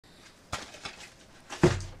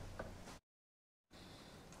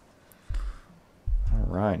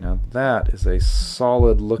right, now that is a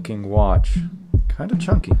solid looking watch. Kind of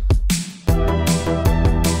chunky.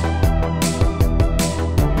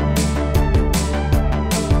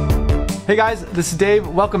 Hey guys, this is Dave.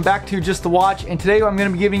 Welcome back to Just the Watch, and today I'm going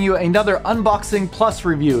to be giving you another Unboxing Plus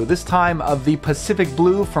review, this time of the Pacific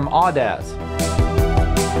Blue from Audaz.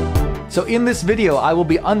 So in this video, I will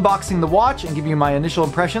be unboxing the watch and giving you my initial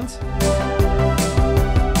impressions.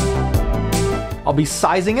 I'll be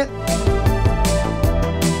sizing it.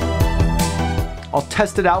 I'll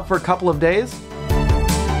test it out for a couple of days.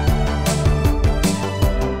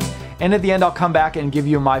 And at the end, I'll come back and give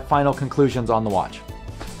you my final conclusions on the watch.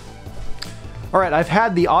 Alright, I've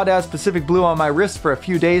had the Audaz Pacific Blue on my wrist for a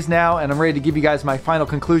few days now, and I'm ready to give you guys my final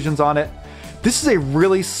conclusions on it. This is a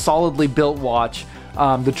really solidly built watch.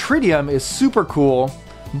 The tritium is super cool,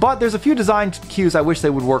 but there's a few design cues I wish they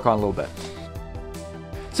would work on a little bit.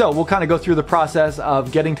 So we'll kind of go through the process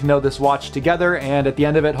of getting to know this watch together, and at the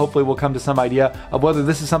end of it, hopefully we'll come to some idea of whether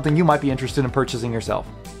this is something you might be interested in purchasing yourself.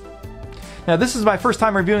 Now, this is my first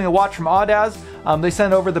time reviewing a watch from Audaz. They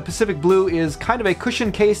sent over the Pacific Blue is kind of a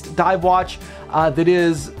cushion-cased dive watch that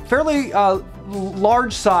is fairly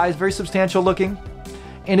large size, very substantial looking,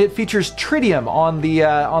 and it features tritium on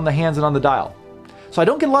the hands and on the dial. So I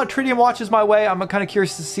don't get a lot of tritium watches my way. I'm kind of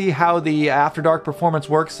curious to see how the After Dark performance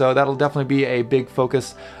works, so that'll definitely be a big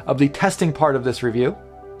focus of the testing part of this review.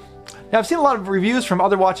 Now, I've seen a lot of reviews from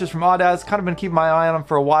other watches from Audaz, kind of been keeping my eye on them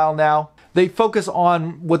for a while now. They focus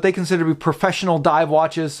on what they consider to be professional dive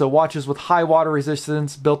watches, so watches with high water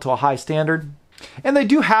resistance built to a high standard. And they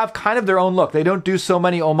do have kind of their own look. They don't do so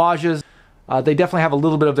many homages. They definitely have a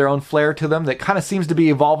little bit of their own flair to them that kind of seems to be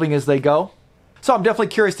evolving as they go. So I'm definitely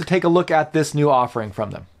curious to take a look at this new offering from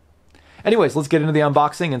them. Anyways, let's get into the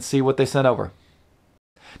unboxing and see what they sent over.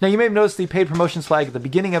 Now, you may have noticed the paid promotions flag at the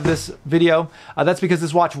beginning of this video. That's because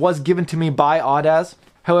this watch was given to me by Audaz.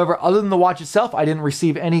 However, other than the watch itself, I didn't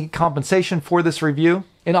receive any compensation for this review,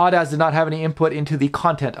 and Audaz did not have any input into the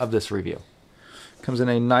content of this review. Comes in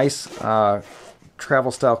a nice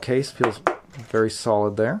travel style case, feels very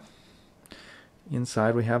solid there.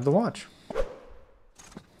 Inside we have the watch.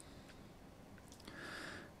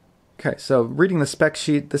 Okay, so reading the spec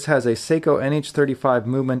sheet, this has a Seiko NH35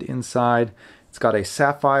 movement inside. It's got a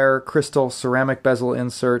sapphire crystal ceramic bezel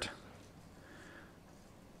insert,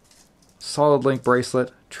 solid link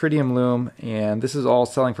bracelet, Tritium Lume, and this is all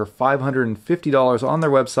selling for $550 on their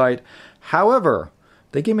website. However,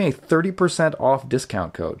 they gave me a 30% off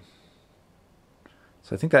discount code.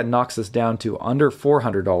 So I think that knocks us down to under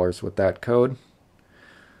 $400 with that code.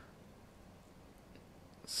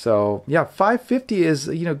 So yeah, $550 is,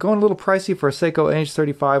 going a little pricey for a Seiko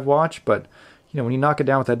NH35 watch, but when you knock it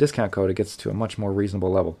down with that discount code, it gets to a much more reasonable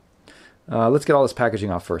level. Let's get all this packaging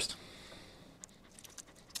off first.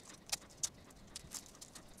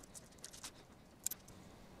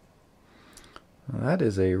 That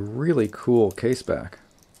is a really cool case back.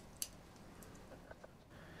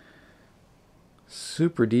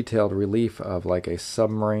 Super detailed relief of like a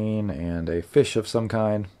submarine and a fish of some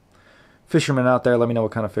kind. Fishermen out there, let me know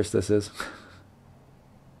what kind of fish this is.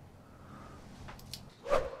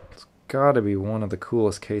 It's got to be one of the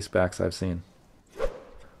coolest case backs I've seen.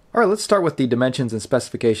 Alright, let's start with the dimensions and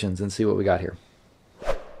specifications and see what we got here.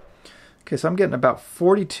 Okay, so I'm getting about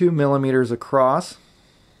 42 millimeters across.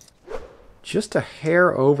 Just a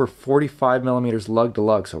hair over 45 millimeters lug to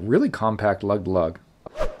lug, so really compact lug to lug.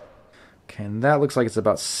 Okay, and that looks like it's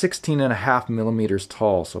about 16.5 millimeters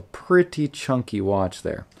tall, so pretty chunky watch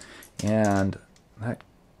there. And that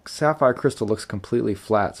sapphire crystal looks completely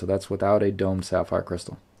flat, so that's without a domed sapphire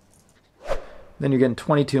crystal. Then you're getting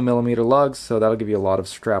 22 millimeter lugs, so that'll give you a lot of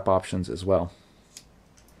strap options as well.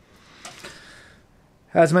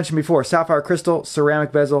 As mentioned before, sapphire crystal,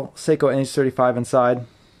 ceramic bezel, Seiko NH35 inside.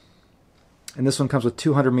 And this one comes with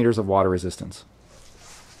 200 meters of water resistance.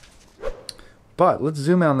 But let's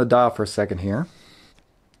zoom in on the dial for a second here.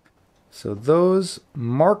 So those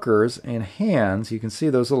markers and hands, you can see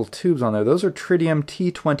those little tubes on there. Those are Tritium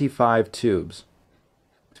T25 tubes.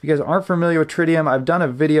 So if you guys aren't familiar with Tritium, I've done a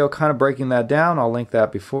video kind of breaking that down. I'll link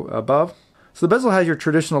that above. So the bezel has your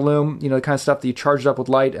traditional lume, the kind of stuff that you charge it up with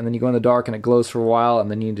light and then you go in the dark and it glows for a while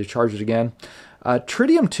and then you need to charge it again.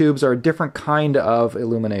 Tritium tubes are a different kind of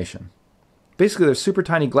illumination. Basically, they're super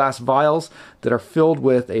tiny glass vials that are filled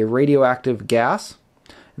with a radioactive gas.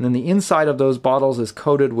 And then the inside of those bottles is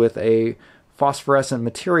coated with a phosphorescent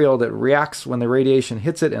material that reacts when the radiation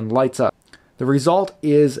hits it and lights up. The result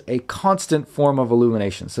is a constant form of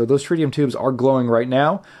illumination. So those tritium tubes are glowing right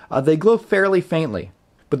now. They glow fairly faintly,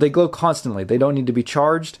 but they glow constantly. They don't need to be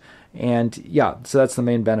charged. And yeah, so that's the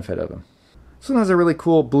main benefit of them. This one has a really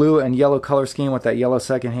cool blue and yellow color scheme with that yellow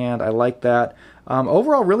second hand. I like that.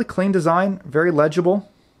 Overall, really clean design, very legible.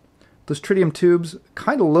 Those tritium tubes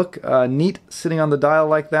kind of look neat sitting on the dial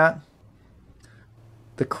like that.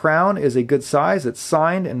 The crown is a good size. It's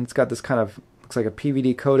signed and it's got this kind of, looks like a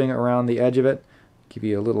PVD coating around the edge of it. Give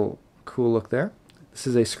you a little cool look there. This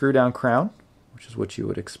is a screw down crown, which is what you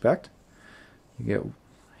would expect. You get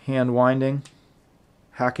hand winding,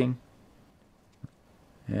 hacking,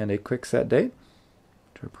 and a quick set date,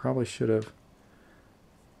 which I probably should have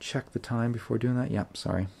checked the time before doing that. Yep,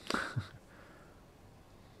 sorry.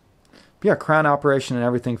 But yeah, crown operation and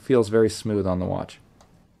everything feels very smooth on the watch.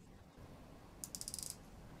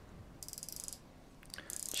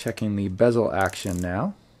 Checking the bezel action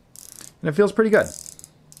now, and it feels pretty good.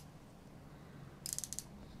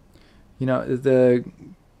 You know, the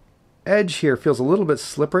edge here feels a little bit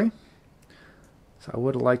slippery, so I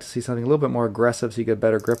would have liked to see something a little bit more aggressive so you get a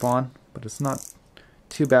better grip on, but it's not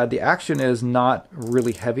too bad. The action is not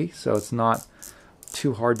really heavy, so it's not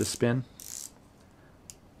too hard to spin,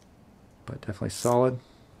 but definitely solid.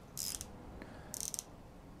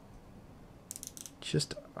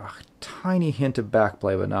 Just a tiny hint of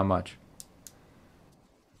backplay, but not much.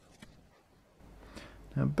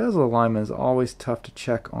 Now, bezel alignment is always tough to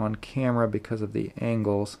check on camera because of the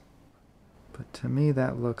angles, but to me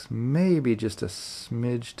that looks maybe just a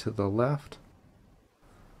smidge to the left,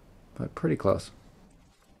 but pretty close.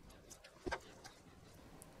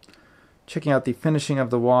 Checking out the finishing of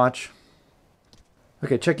the watch.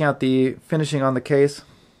 Okay, checking out the finishing on the case.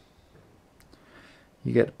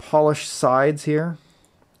 You get polished sides here,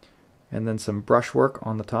 and then some brushwork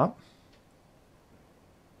on the top.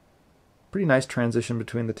 Pretty nice transition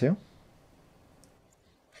between the two.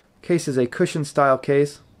 Case is a cushion style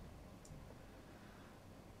case,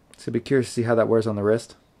 so be curious to see how that wears on the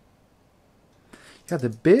wrist. Yeah, the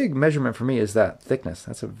big measurement for me is that thickness.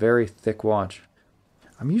 That's a very thick watch.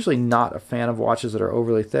 I'm usually not a fan of watches that are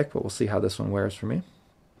overly thick, but we'll see how this one wears for me.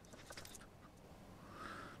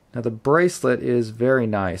 Now the bracelet is very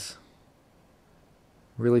nice.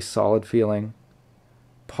 Really solid feeling.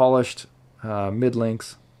 Polished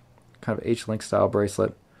mid-links, kind of H-link style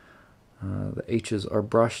bracelet. The H's are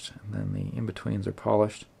brushed and then the in-betweens are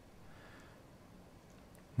polished.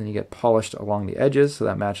 Then you get polished along the edges, so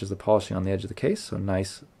that matches the polishing on the edge of the case. So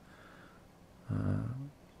nice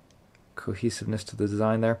cohesiveness to the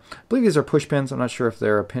design there. I believe these are push pins. I'm not sure if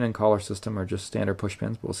they're a pin and collar system or just standard push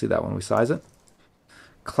pins, but we'll see that when we size it.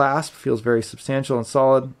 Clasp feels very substantial and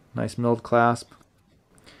solid. Nice milled clasp.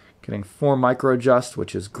 Getting 4 micro adjust,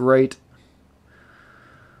 which is great.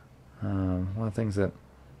 One of the things that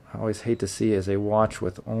I always hate to see is a watch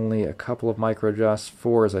with only a couple of micro adjusts.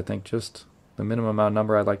 4 is, I think, just the minimum amount of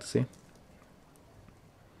number I'd like to see.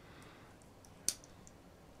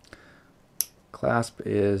 Clasp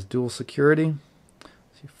is dual security.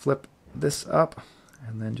 So you flip this up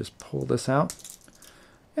and then just pull this out.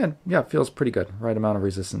 And yeah, it feels pretty good. Right amount of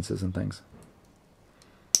resistances and things.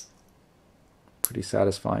 Pretty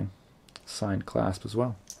satisfying. Signed clasp as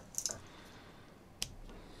well.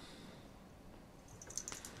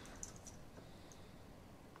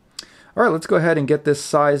 All right, let's go ahead and get this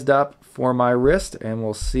sized up for my wrist and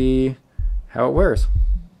we'll see how it wears.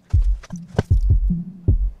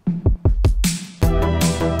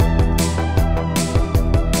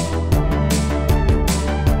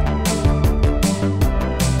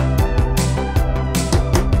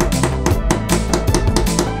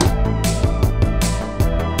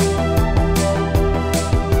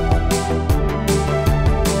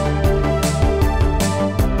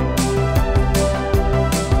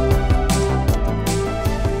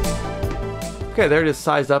 Okay, there it is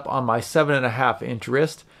sized up on my 7.5 inch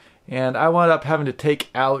wrist, and I wound up having to take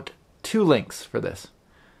out 2 links for this.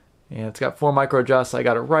 And it's got 4 micro adjusts. I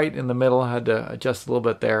got it right in the middle. I had to adjust a little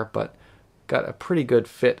bit there, but got a pretty good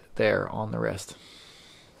fit there on the wrist.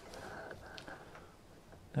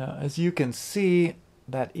 Now, as you can see,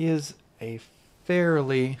 that is a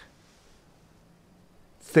fairly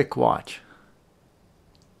thick watch.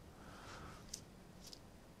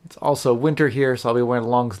 It's also winter here, so I'll be wearing a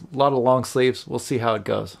lot of long sleeves. We'll see how it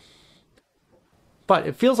goes. But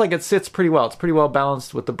it feels like it sits pretty well. It's pretty well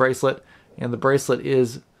balanced with the bracelet, and the bracelet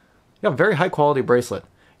is a very high quality bracelet.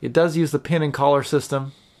 It does use the pin and collar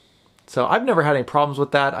system, so I've never had any problems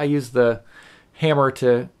with that. I use the hammer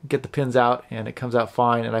to get the pins out, and it comes out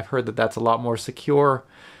fine, and I've heard that that's a lot more secure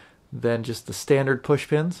than just the standard push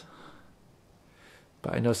pins.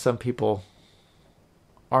 But I know some people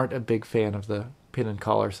aren't a big fan of the pin and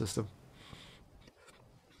collar system.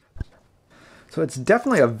 So it's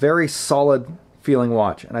definitely a very solid feeling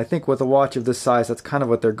watch. And I think with a watch of this size, that's kind of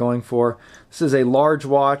what they're going for. This is a large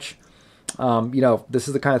watch. This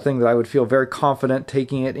is the kind of thing that I would feel very confident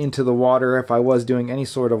taking it into the water if I was doing any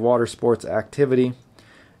sort of water sports activity.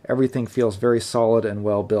 Everything feels very solid and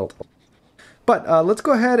well built. But let's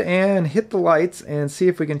go ahead and hit the lights and see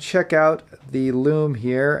if we can check out the Lume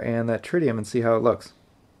here and that tritium and see how it looks.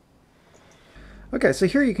 Okay, so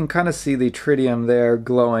here you can kind of see the tritium there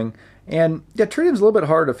glowing. And yeah, tritium's a little bit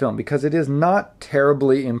harder to film because it is not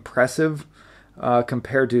terribly impressive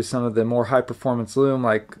compared to some of the more high-performance Lume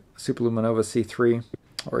like Superluminova C3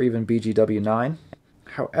 or even BGW9.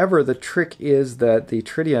 However, the trick is that the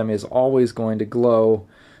tritium is always going to glow,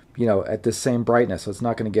 at the same brightness, so it's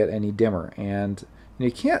not going to get any dimmer. And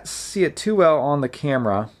you can't see it too well on the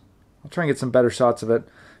camera. I'll try and get some better shots of it.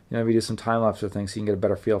 Maybe do some time-lapse or things so you can get a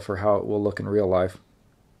better feel for how it will look in real life.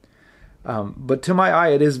 But to my eye,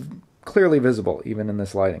 it is clearly visible, even in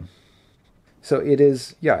this lighting. So it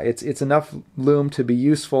is, it's enough Lume to be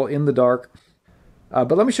useful in the dark.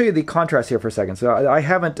 But let me show you the contrast here for a second. So I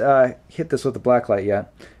haven't hit this with the black light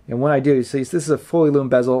yet. And when I do, you see this is a fully Lume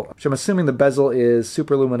bezel, which I'm assuming the bezel is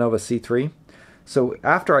Superluminova C3. So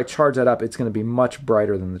after I charge that up, it's going to be much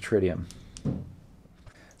brighter than the tritium.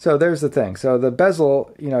 So there's the thing. So the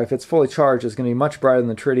bezel, if it's fully charged, is going to be much brighter than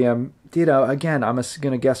the tritium. Again, I'm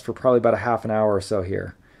going to guess for probably about a half an hour or so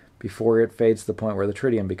here before it fades to the point where the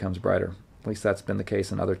tritium becomes brighter. At least that's been the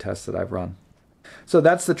case in other tests that I've run. So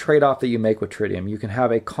that's the trade-off that you make with tritium. You can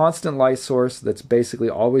have a constant light source that's basically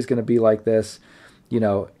always going to be like this,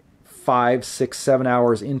 5, 6, 7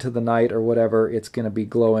 hours into the night or whatever, it's going to be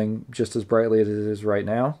glowing just as brightly as it is right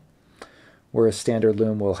now. Whereas standard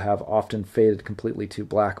Lume will have often faded completely to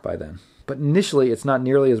black by then. But initially, it's not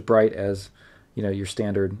nearly as bright as, your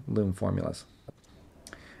standard Lume formulas.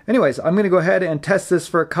 Anyways, I'm going to go ahead and test this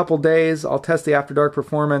for a couple days. I'll test the After Dark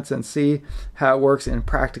performance and see how it works in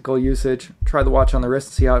practical usage. Try the watch on the wrist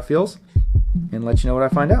and see how it feels, and let you know what I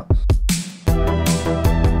find out.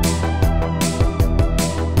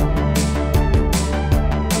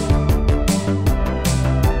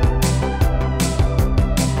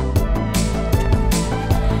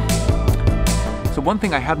 One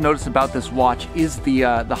thing I have noticed about this watch is the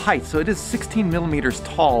height. So it is 16 millimeters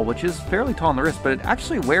tall, which is fairly tall on the wrist, but it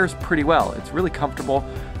actually wears pretty well. It's really comfortable,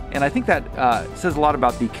 and I think that says a lot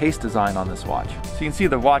about the case design on this watch. So you can see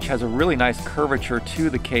the watch has a really nice curvature to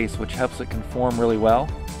the case, which helps it conform really well.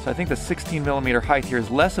 So I think the 16 millimeter height here is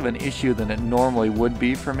less of an issue than it normally would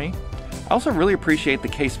be for me. I also really appreciate the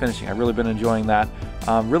case finishing. I've really been enjoying that.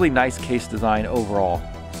 Really nice case design overall.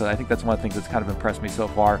 So I think that's one of the things that's kind of impressed me so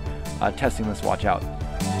far testing this watch out.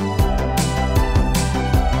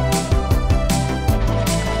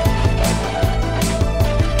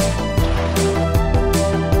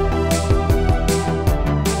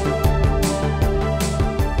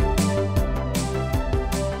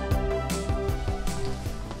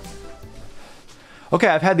 Okay,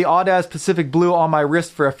 I've had the Audaz Pacific Blue on my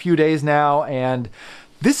wrist for a few days now, and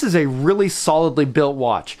this is a really solidly built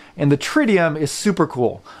watch, and the tritium is super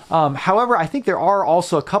cool. However, I think there are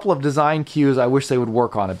also a couple of design cues I wish they would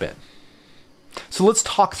work on a bit. So let's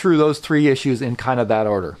talk through those three issues in kind of that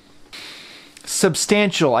order.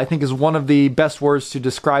 Substantial, I think, is one of the best words to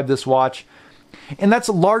describe this watch. And that's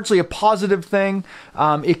largely a positive thing.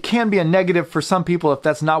 It can be a negative for some people if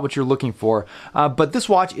that's not what you're looking for. But this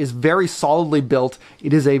watch is very solidly built.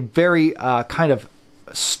 It is a very kind of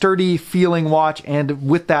sturdy feeling watch, and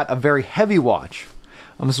with that, a very heavy watch.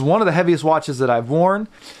 This is one of the heaviest watches that I've worn,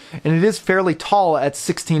 and it is fairly tall at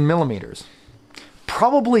 16 millimeters.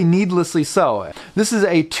 Probably needlessly so. This is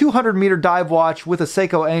a 200-meter dive watch with a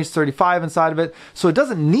Seiko NH35 inside of it, so it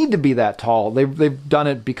doesn't need to be that tall. They've done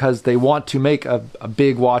it because they want to make a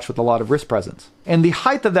big watch with a lot of wrist presence. And the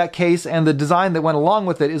height of that case and the design that went along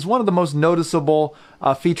with it is one of the most noticeable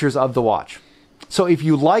features of the watch. So if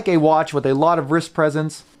you like a watch with a lot of wrist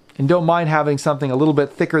presence and don't mind having something a little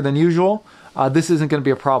bit thicker than usual, this isn't going to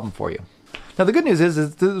be a problem for you. Now the good news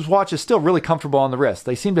is this watch is still really comfortable on the wrist.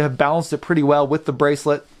 They seem to have balanced it pretty well with the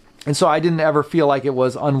bracelet, and so I didn't ever feel like it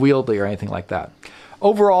was unwieldy or anything like that.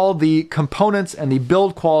 Overall, the components and the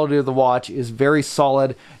build quality of the watch is very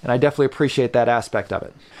solid, and I definitely appreciate that aspect of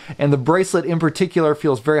it. And the bracelet in particular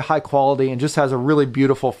feels very high quality and just has a really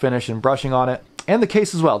beautiful finish and brushing on it. And the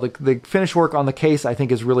case as well. The finish work on the case I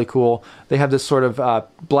think is really cool. They have this sort of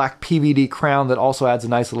black PVD crown that also adds a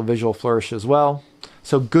nice little visual flourish as well.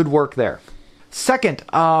 So good work there. Second,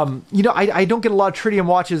 I don't get a lot of tritium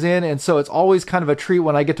watches in, and so it's always kind of a treat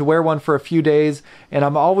when I get to wear one for a few days, and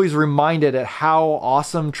I'm always reminded at how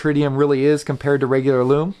awesome tritium really is compared to regular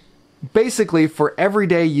Lume. Basically, for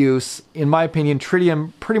everyday use, in my opinion,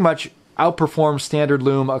 tritium pretty much outperforms standard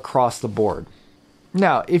lume across the board.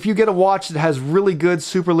 Now, if you get a watch that has really good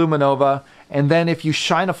superluminova, and then if you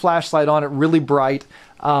shine a flashlight on it really bright,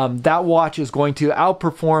 that watch is going to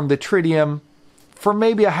outperform the tritium for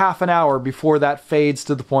maybe a half an hour before that fades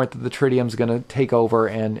to the point that the tritium is going to take over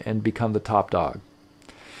and become the top dog.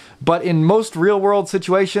 But in most real-world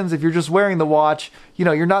situations, if you're just wearing the watch,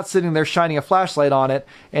 you're not sitting there shining a flashlight on it,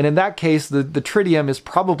 and in that case, the tritium is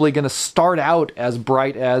probably going to start out as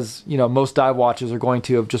bright as, most dive watches are going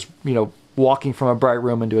to, of just, walking from a bright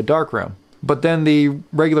room into a dark room. But then the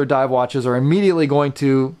regular dive watches are immediately going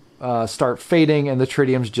to start fading, and the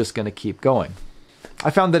tritium's just going to keep going. I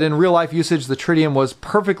found that in real-life usage, the tritium was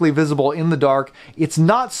perfectly visible in the dark. It's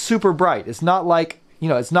not super bright. It's not like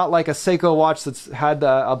it's not like a Seiko watch that's had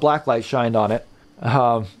a black light shined on it.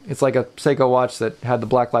 It's like a Seiko watch that had the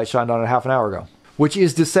black light shined on it half an hour ago, which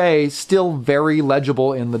is to say, still very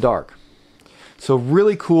legible in the dark. So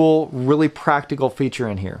really cool, really practical feature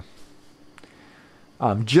in here.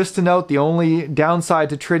 Just to note, the only downside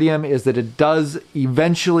to tritium is that it does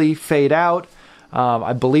eventually fade out.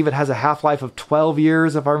 I believe it has a half-life of 12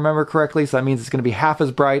 years, if I remember correctly. So that means it's going to be half as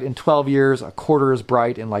bright in 12 years, a quarter as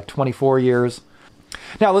bright in like 24 years.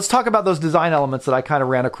 Now let's talk about those design elements that I kind of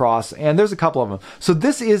ran across, and there's a couple of them. So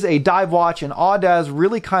this is a dive watch, and Audaz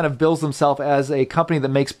really kind of bills themselves as a company that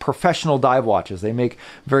makes professional dive watches. They make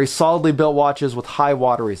very solidly built watches with high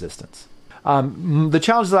water resistance. The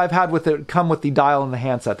challenges that I've had with it come with the dial and the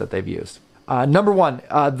handset that they've used. Number one,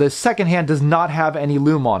 the second hand does not have any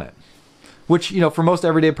lume on it, which, for most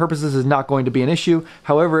everyday purposes is not going to be an issue.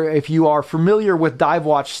 However, if you are familiar with dive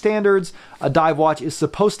watch standards, a dive watch is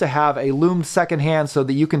supposed to have a lumed second hand so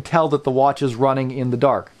that you can tell that the watch is running in the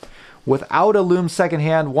dark. Without a lumed second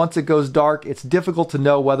hand, once it goes dark, it's difficult to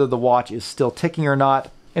know whether the watch is still ticking or not.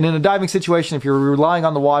 And in a diving situation, if you're relying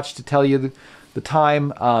on the watch to tell you the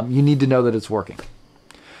time, you need to know that it's working.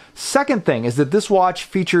 Second thing is that this watch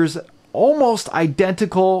features almost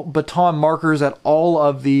identical baton markers at all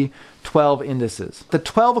of the 12 indices. The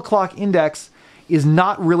 12 o'clock index is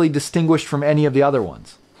not really distinguished from any of the other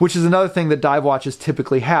ones, which is another thing that dive watches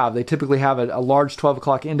typically have. They typically have a large 12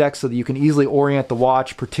 o'clock index so that you can easily orient the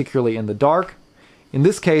watch, particularly in the dark. In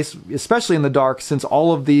this case, especially in the dark, since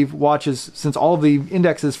all of the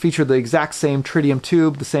indexes feature the exact same tritium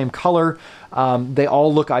tube, the same color, they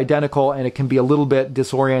all look identical, and it can be a little bit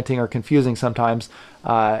disorienting or confusing sometimes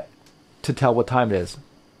to tell what time it is.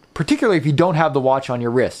 Particularly if you don't have the watch on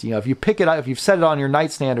your wrist. If you pick it up, if you've set it on your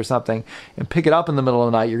nightstand or something and pick it up in the middle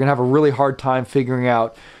of the night, you're going to have a really hard time figuring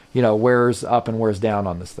out, where's up and where's down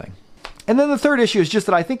on this thing. And then the third issue is just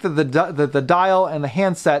that I think that the dial and the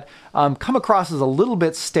handset come across as a little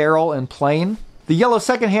bit sterile and plain. The yellow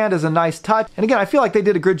second hand is a nice touch. And again, I feel like they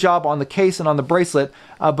did a good job on the case and on the bracelet,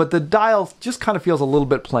 but the dial just kind of feels a little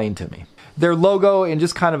bit plain to me. Their logo in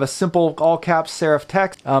just kind of a simple all caps serif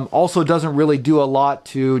text also doesn't really do a lot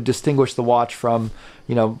to distinguish the watch from,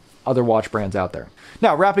 other watch brands out there.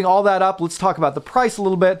 Now, wrapping all that up, let's talk about the price a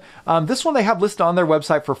little bit. This one they have listed on their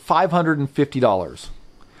website for $550.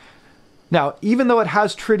 Now, even though it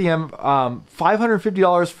has tritium,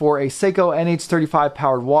 $550 for a Seiko NH35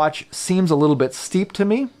 powered watch seems a little bit steep to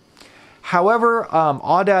me. However,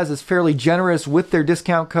 Audaz is fairly generous with their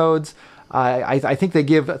discount codes. I think they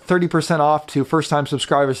give 30% off to first-time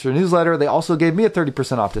subscribers to their newsletter. They also gave me a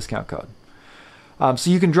 30% off discount code. So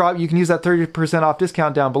you can use that 30% off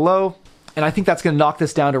discount down below, and I think that's going to knock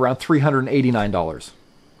this down to around $389.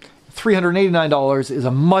 $389 is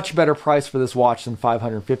a much better price for this watch than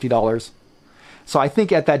 $550. So I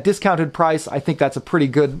think at that discounted price, I think that's a pretty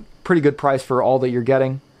good price for all that you're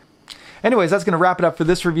getting. Anyways, that's going to wrap it up for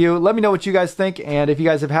this review. Let me know what you guys think, and if you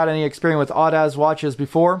guys have had any experience with Audaz watches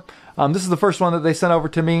before. This is the first one that they sent over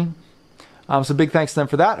to me, so big thanks to them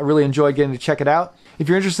for that. I really enjoyed getting to check it out. If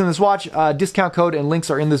you're interested in this watch, discount code and links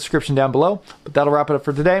are in the description down below. But that'll wrap it up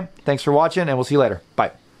for today. Thanks for watching, and we'll see you later.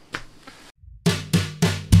 Bye.